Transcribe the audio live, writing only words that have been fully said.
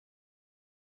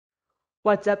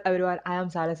What's up everyone, I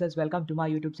am Salas. Welcome to my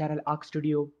YouTube channel Arc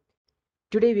Studio.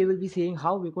 Today we will be seeing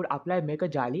how we could apply Make a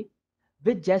Jali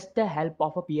with just the help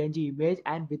of a PNG image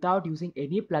and without using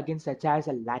any plugins such as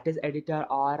a lattice editor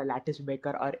or a lattice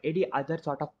maker or any other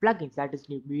sort of plugins that is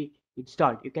need to be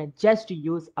installed. You can just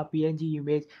use a PNG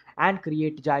image and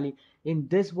create Jali. In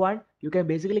this one, you can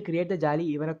basically create the Jali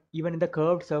even in the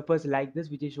curved surface like this,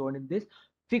 which is shown in this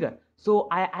figure. So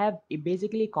I have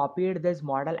basically copied this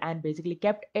model and basically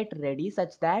kept it ready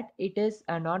such that it is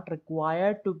not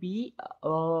required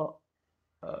uh, uh,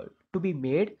 to be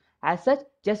made as such.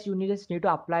 Just just need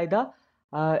to apply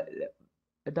uh,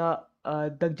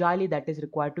 the jali that is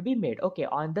required to be made, okay,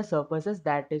 on the surfaces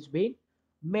that is being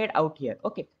made out here.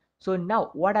 Okay, so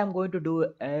now what I'm going to do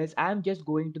is I'm just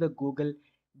going to the Google,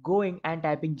 going and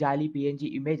typing jali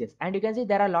png images, and you can see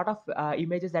there are a lot of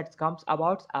images that comes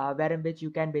about where in which you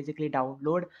can basically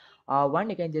download one.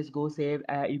 You can just go save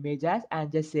image as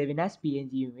and just save in as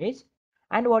png image,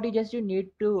 and what you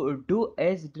need to do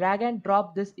is drag and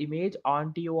drop this image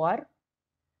onto your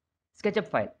SketchUp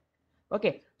file.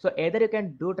 Okay, so either you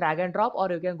can do drag and drop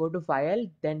or you can go to file,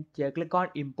 then click on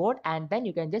import, and then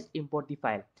you can just import the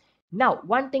file. Now,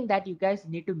 one thing that you guys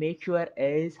need to make sure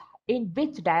is in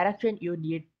which direction you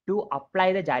need to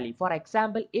apply the jali. For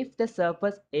example, if the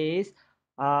surface is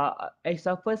a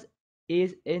surface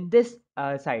is in this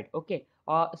side, okay,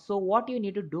 so what you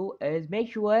need to do is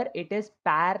make sure it is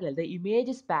parallel, the image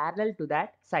is parallel to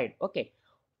that side. Okay,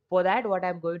 for that, what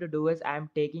I'm going to do is I'm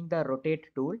taking the rotate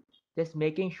tool, just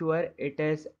making sure it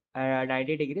is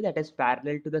 90 degree, that is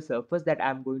parallel to the surface that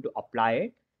I'm going to apply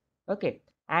it. Okay,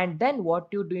 and then what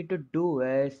you need to do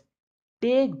is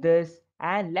take this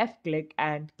and left click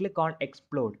and click on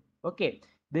explode. Okay,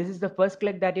 this is the first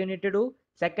click that you need to do.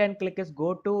 Second click is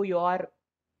go to your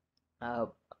uh,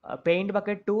 paint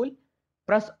bucket tool,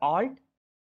 press alt,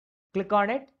 click on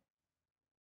it.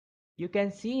 You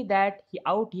can see that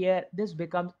out here this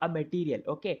becomes a material.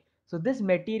 Okay, so this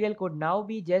material could now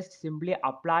be just simply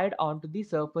applied onto the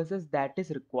surfaces that is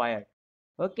required.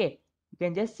 Okay, you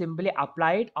can just simply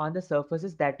apply it on the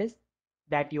surfaces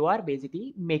that you are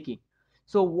basically making.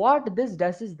 So what this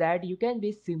does is that you can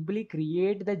be simply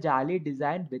create the jali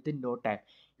design within no time.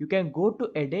 You can go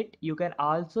to edit, you can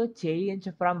also change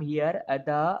from here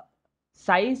the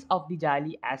size of the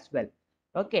jali as well.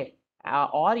 Okay,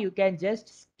 or you can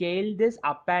just scale this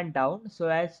up and down so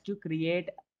as to create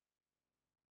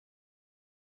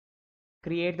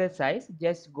the size.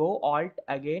 Just go alt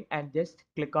again and just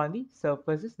click on the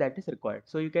surfaces that is required,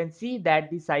 so you can see that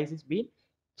the size is being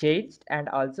changed, and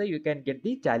also you can get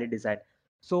the jali design.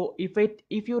 So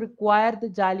if you require the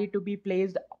jali to be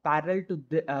placed parallel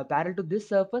to this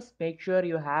surface, make sure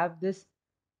you have this.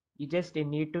 You just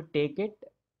need to take it.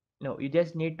 No, you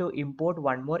just need to import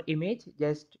one more image.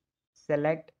 Just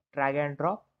select, drag and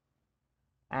drop,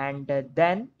 and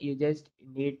then you just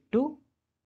need to,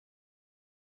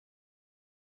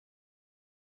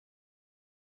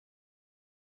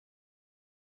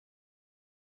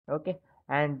 okay,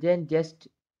 and then just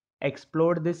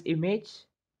explode this image,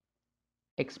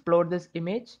 explode this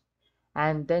image,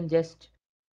 and then just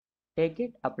take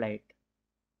it, apply it.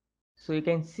 So you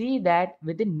can see that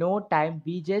within no time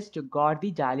we just got the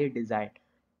jali design.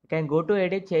 You can go to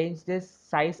edit, change this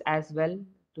size as well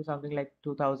to something like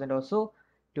 2000 or so,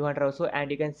 200 or so,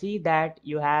 and you can see that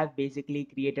you have basically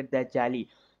created that jali.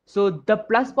 So the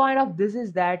plus point of this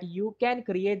is that you can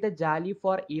create the jali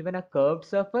for even a curved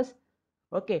surface.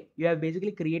 Okay, you have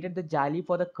basically created the jali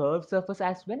for the curved surface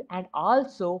as well, and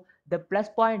also the plus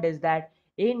point is that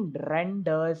in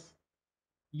renders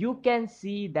you can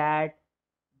see that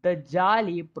the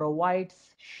jali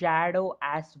provides shadow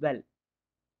as well.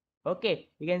 Okay,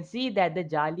 you can see that the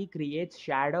jali creates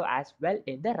shadow as well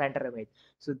in the render image.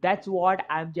 So that's what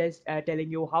I'm just telling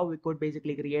you, how we could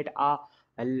basically create a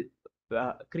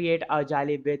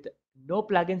jali with no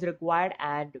plugins required,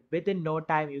 and within no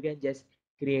time you can just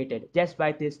create it just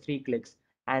by these 3 clicks.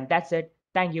 And that's it.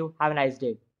 Thank you, have a nice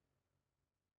day.